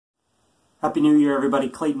Happy New Year, everybody.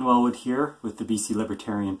 Clayton Welwood here with the BC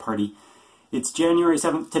Libertarian Party. It's January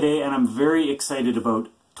 7th today, and I'm very excited about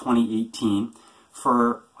 2018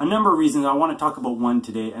 for a number of reasons. I want to talk about one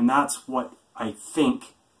today, and that's what I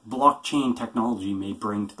think blockchain technology may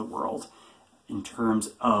bring to the world in terms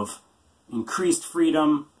of increased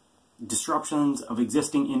freedom, disruptions of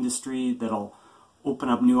existing industry that'll open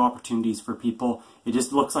up new opportunities for people. It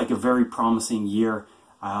just looks like a very promising year.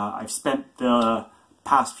 I've spent the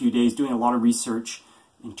past few days doing a lot of research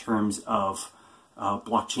in terms of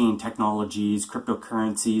blockchain technologies,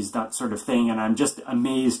 cryptocurrencies, that sort of thing, and I'm just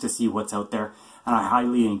amazed to see what's out there. And I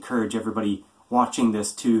highly encourage everybody watching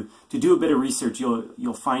this to do a bit of research.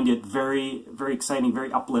 You'll find it very, very exciting,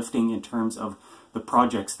 very uplifting in terms of the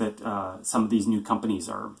projects that some of these new companies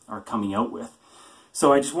are coming out with.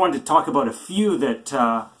 So I just wanted to talk about a few that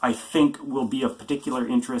I think will be of particular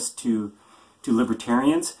interest to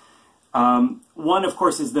libertarians. One, of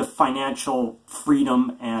course, is the financial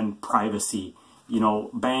freedom and privacy. You know,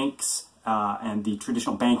 banks and the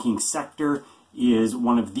traditional banking sector is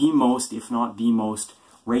one of the most, if not the most,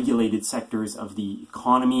 regulated sectors of the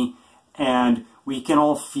economy, and we can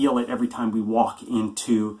all feel it every time we walk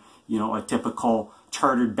into, you know, a typical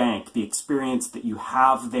chartered bank. The experience that you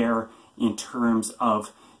have there in terms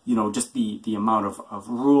of, you know, just the amount of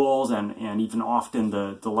rules and even often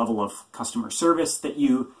the level of customer service that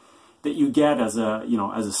you get as a, you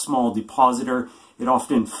know, as a small depositor. It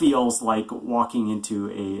often feels like walking into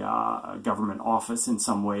a government office in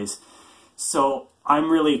some ways. So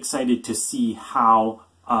I'm really excited to see how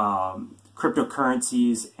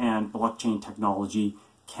cryptocurrencies and blockchain technology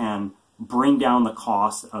can bring down the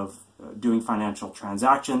cost of doing financial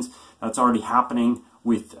transactions. That's already happening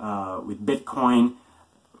with Bitcoin.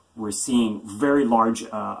 We're seeing very large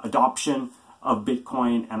adoption of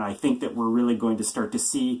Bitcoin, and I think that we're really going to start to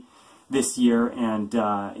see this year and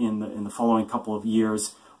in the following couple of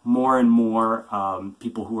years, more and more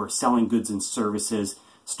people who are selling goods and services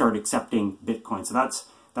start accepting Bitcoin. So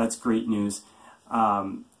that's great news.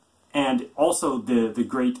 And also the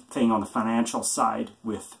great thing on the financial side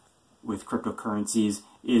with cryptocurrencies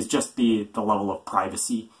is just the level of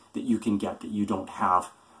privacy that you can get that you don't have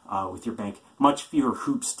with your bank. Much fewer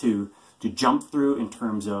hoops to jump through in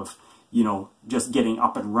terms of, you know, just getting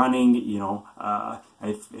up and running. You know,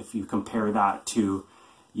 if you compare that to,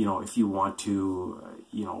 you know, if you want to,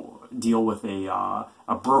 you know, deal with a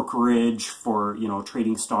brokerage for, you know,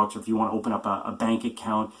 trading stocks, or if you want to open up a bank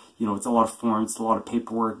account, you know, it's a lot of forms, it's a lot of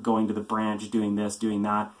paperwork, going to the branch, doing this, doing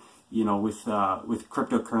that. You know, with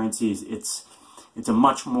cryptocurrencies, it's a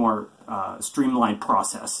much more streamlined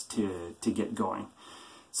process to get going.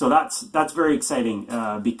 So that's very exciting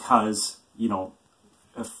because, you know,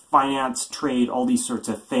 finance, trade, all these sorts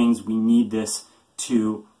of things, we need this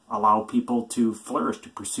to allow people to flourish, to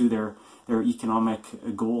pursue their economic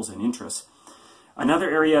goals and interests. Another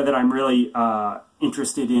area that I'm really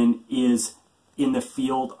interested in is in the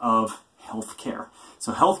field of healthcare.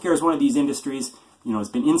 So healthcare is one of these industries, you know, it's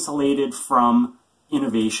been insulated from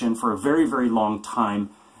innovation for a very, very long time,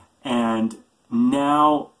 and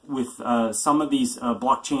now with some of these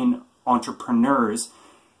blockchain entrepreneurs,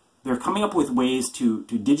 they're coming up with ways to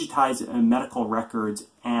digitize medical records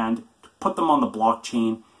and to put them on the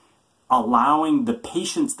blockchain, allowing the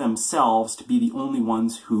patients themselves to be the only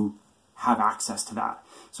ones who have access to that.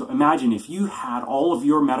 So imagine if you had all of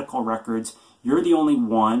your medical records, you're the only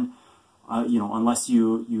one, you know, unless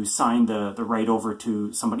you sign the right over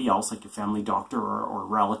to somebody else, like your family doctor or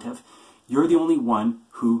relative, you're the only one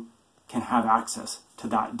who can have access to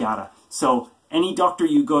that data. So any doctor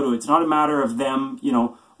you go to, it's not a matter of them, you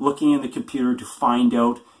know, looking in the computer to find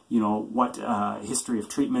out, you know, what history of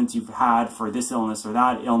treatments you've had for this illness or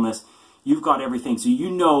that illness. You've got everything. So you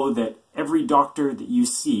know that every doctor that you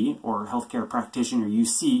see or healthcare practitioner you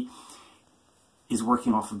see is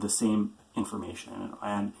working off of the same information.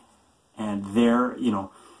 And they're, you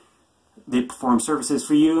know, they perform services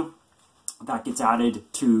for you. That gets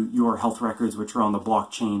added to your health records, which are on the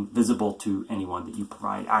blockchain, visible to anyone that you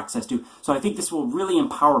provide access to. So I think this will really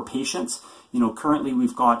empower patients. You know, currently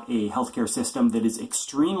we've got a healthcare system that is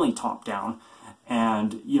extremely top-down,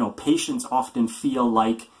 and, you know, patients often feel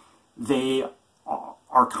like they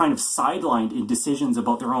are kind of sidelined in decisions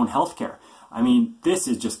about their own healthcare. I mean, this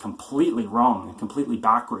is just completely wrong and completely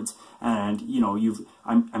backwards. And, you know,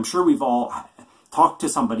 I'm sure we've all talked to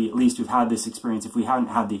somebody, at least, who've had this experience, if we haven't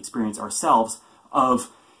had the experience ourselves, of,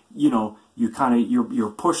 you know, you're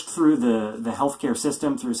pushed through the healthcare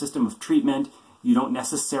system, through a system of treatment. You don't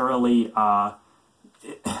necessarily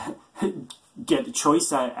get a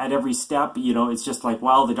choice at every step. You know, it's just like,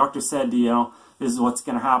 well, the doctor said, you know, this is what's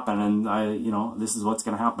going to happen, and you know, this is what's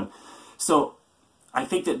going to happen. So I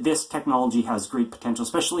think that this technology has great potential,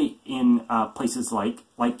 especially in places like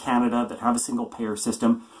Canada that have a single payer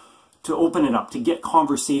system, to open it up, to get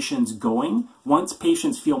conversations going. Once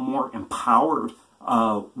patients feel more empowered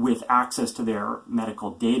with access to their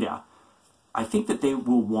medical data, I think that they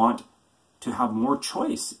will want to have more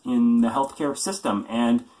choice in the healthcare system.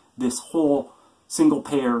 And this whole single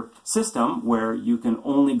payer system where you can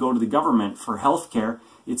only go to the government for healthcare,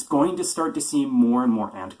 it's going to start to seem more and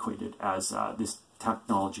more antiquated as this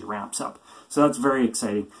technology ramps up. So that's very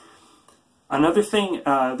exciting. Another thing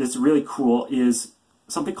that's really cool is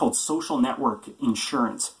something called social network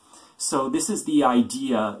insurance. So this is the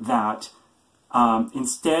idea that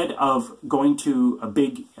instead of going to a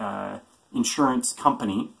big insurance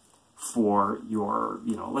company for your,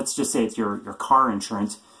 let's just say it's your car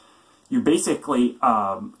insurance, you basically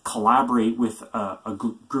collaborate with a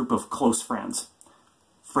group of close friends,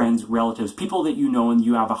 relatives, people that you know and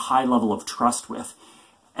you have a high level of trust with.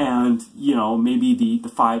 And, maybe the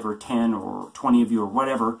 5 or 10 or 20 of you or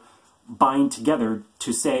whatever bind together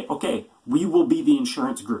to say, okay, we will be the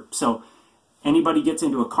insurance group. So anybody gets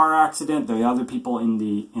into a car accident, the other people in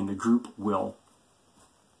the group will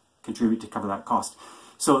contribute to cover that cost.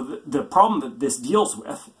 So the problem that this deals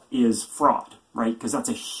with is fraud, right? Because that's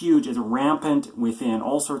it's rampant within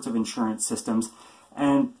all sorts of insurance systems.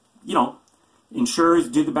 And, insurers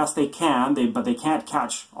do the best they can, but they can't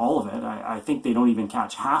catch all of it. I think they don't even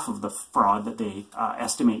catch half of the fraud that they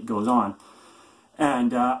estimate goes on.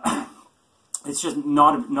 And it's just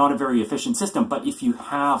not a very efficient system. But if you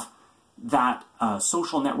have that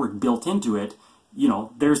social network built into it,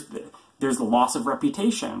 there's the loss of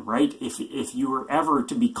reputation, right? If you were ever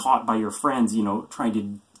to be caught by your friends,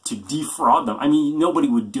 trying to defraud them, I mean, nobody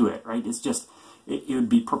would do it, right? It's just, it would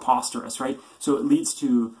be preposterous, right? So it leads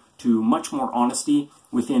to much more honesty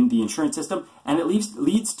within the insurance system, and it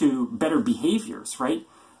leads to better behaviors, right?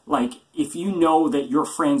 Like if you know that your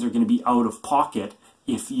friends are going to be out of pocket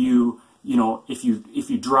if you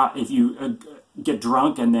get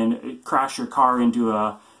drunk and then crash your car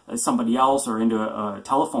into somebody else or into a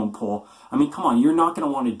telephone pole. I mean, come on, you're not going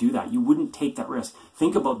to want to do that. You wouldn't take that risk.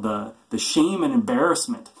 Think about the shame and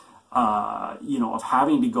embarrassment of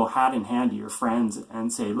having to go hat in hand to your friends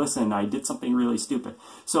and say, listen, I did something really stupid.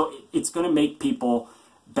 So it's going to make people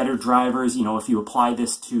better drivers. If you apply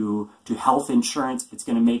this to health insurance, it's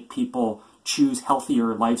going to make people choose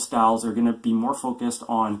healthier lifestyles. They're going to be more focused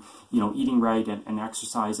on, eating right and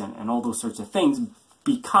exercise and all those sorts of things,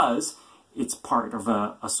 because it's part of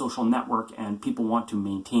a social network and people want to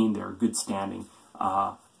maintain their good standing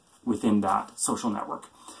within that social network.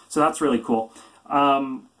 So that's really cool.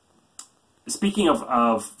 Speaking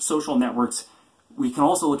of social networks, we can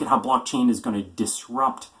also look at how blockchain is going to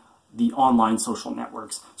disrupt the online social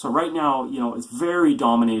networks. So right now, it's very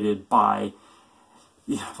dominated by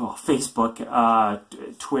Facebook,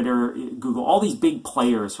 Twitter, Google, all these big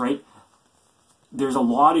players, right? There's a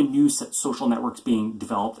lot of new social networks being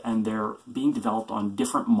developed, and they're being developed on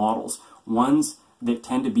different models. Ones that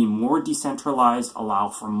tend to be more decentralized, allow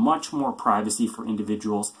for much more privacy for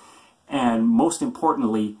individuals, and most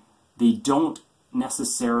importantly, they don't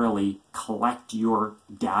necessarily collect your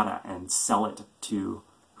data and sell it to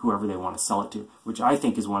whoever they want to sell it to, which I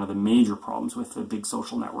think is one of the major problems with the big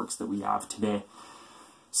social networks that we have today.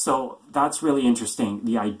 So that's really interesting,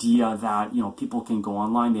 the idea that people can go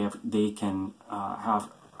online, they can have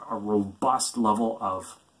a robust level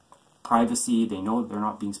of privacy. They know that they're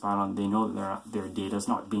not being spied on. They know that their data is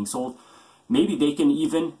not being sold. Maybe they can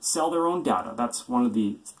even sell their own data. That's one of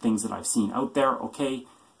the things that I've seen out there. Okay,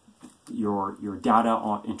 your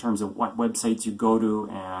data in terms of what websites you go to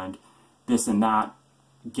and this and that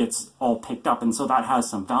gets all picked up, and so that has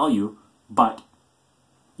some value, but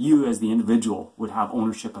you as the individual would have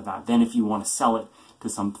ownership of that. Then if you want to sell it to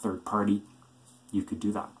some third party, you could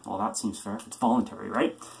do that. Well, that seems fair. It's voluntary,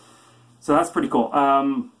 right? So that's pretty cool.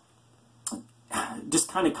 Just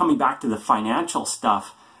kind of coming back to the financial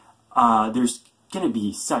stuff, there's going to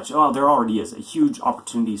be there already is, huge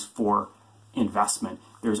opportunities for investment.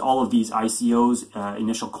 There's all of these ICOs,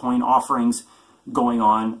 initial coin offerings going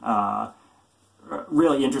on.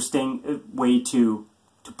 Really interesting way to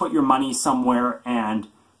put your money somewhere and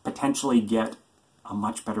potentially get a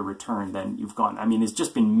much better return than you've gotten. I mean, it's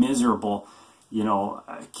just been miserable,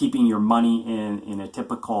 keeping your money in a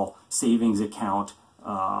typical savings account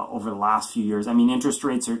over the last few years. I mean, interest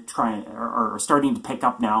rates are starting to pick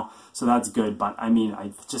up now, so that's good. But I mean,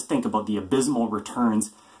 I just think about the abysmal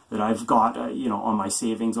returns that I've got, on my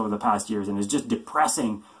savings over the past years, and it's just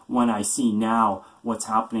depressing when I see now what's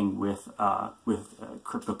happening with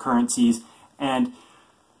cryptocurrencies. And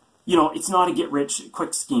you know, it's not a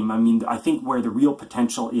get-rich-quick scheme. I mean, I think where the real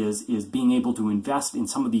potential is being able to invest in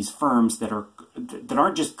some of these firms that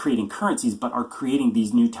aren't just creating currencies, but are creating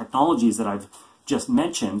these new technologies that I've just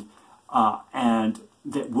mentioned, and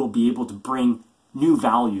that will be able to bring new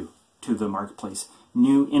value to the marketplace,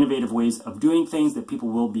 new innovative ways of doing things that people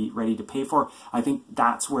will be ready to pay for. I think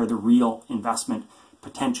that's where the real investment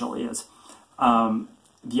potential is.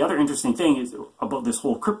 The other interesting thing is about this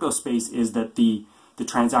whole crypto space is that the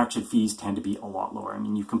transaction fees tend to be a lot lower. I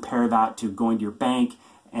mean, you compare that to going to your bank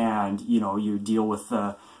and, you know, you deal with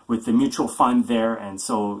the mutual fund there, and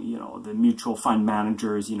so, you know, the mutual fund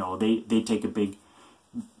managers, you know, they take a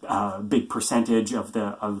big percentage of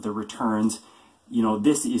the returns. You know,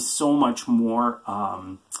 this is so much more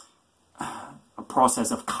a process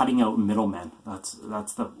of cutting out middlemen. That's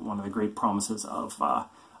one of the great promises of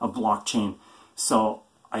blockchain. So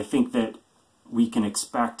I think that we can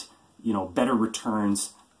expect, you know, better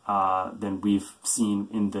returns than we've seen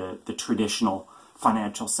in the traditional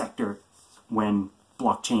financial sector when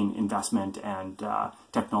blockchain investment and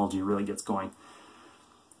technology really gets going.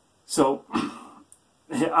 So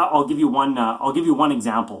I'll give you one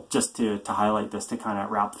example just to highlight this, to kind of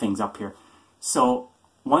wrap things up here. So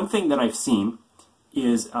one thing that I've seen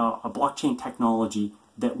is a blockchain technology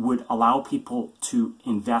that would allow people to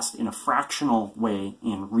invest in a fractional way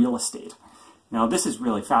in real estate. Now, this is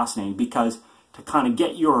really fascinating because to kind of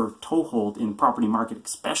get your toehold in the property market,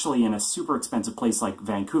 especially in a super expensive place like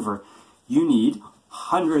Vancouver, you need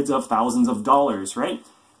hundreds of thousands of dollars, right?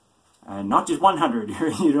 Not just 100,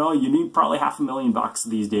 you know, you need probably $500,000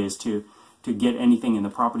 these days to get anything in the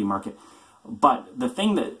property market. But the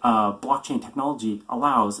thing that blockchain technology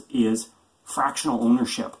allows is fractional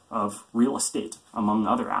ownership of real estate among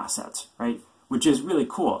other assets, right? Which is really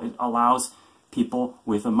cool. It allows people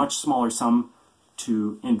with a much smaller sum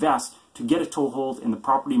to invest, to get a toehold in the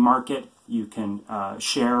property market. You can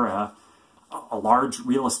share a large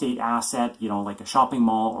real estate asset, you know, like a shopping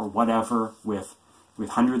mall or whatever, with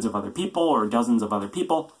hundreds of other people or dozens of other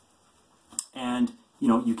people, and you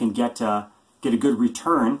know, you can get a good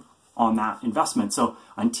return on that investment. So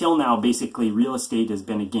until now, basically, real estate has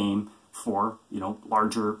been a game for, you know,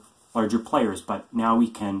 larger players, but now we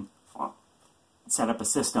can set up a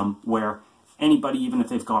system where anybody, even if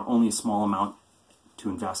they've got only a small amount to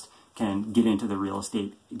invest, can get into the real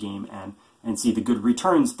estate game and see the good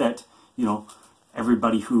returns that, you know,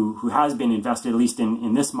 everybody who has been invested, at least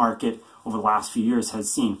in this market over the last few years,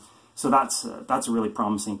 has seen. So that's a really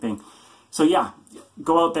promising thing. So yeah,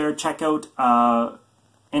 go out there, check out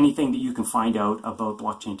anything that you can find out about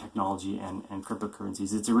blockchain technology and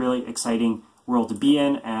cryptocurrencies. It's a really exciting world to be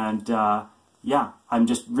in, and yeah, I'm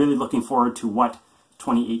just really looking forward to what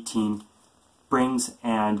 2018 brings,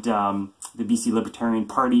 and the BC Libertarian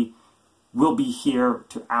Party will be here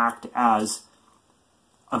to act as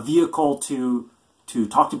a vehicle to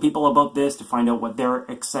talk to people about this, to find out what they're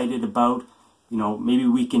excited about. You know, maybe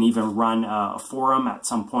we can even run a forum at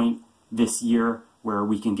some point this year where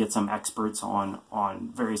we can get some experts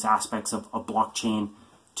on various aspects of blockchain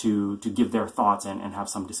to give their thoughts and have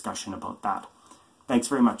some discussion about that. Thanks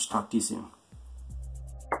very much. Talk to you soon.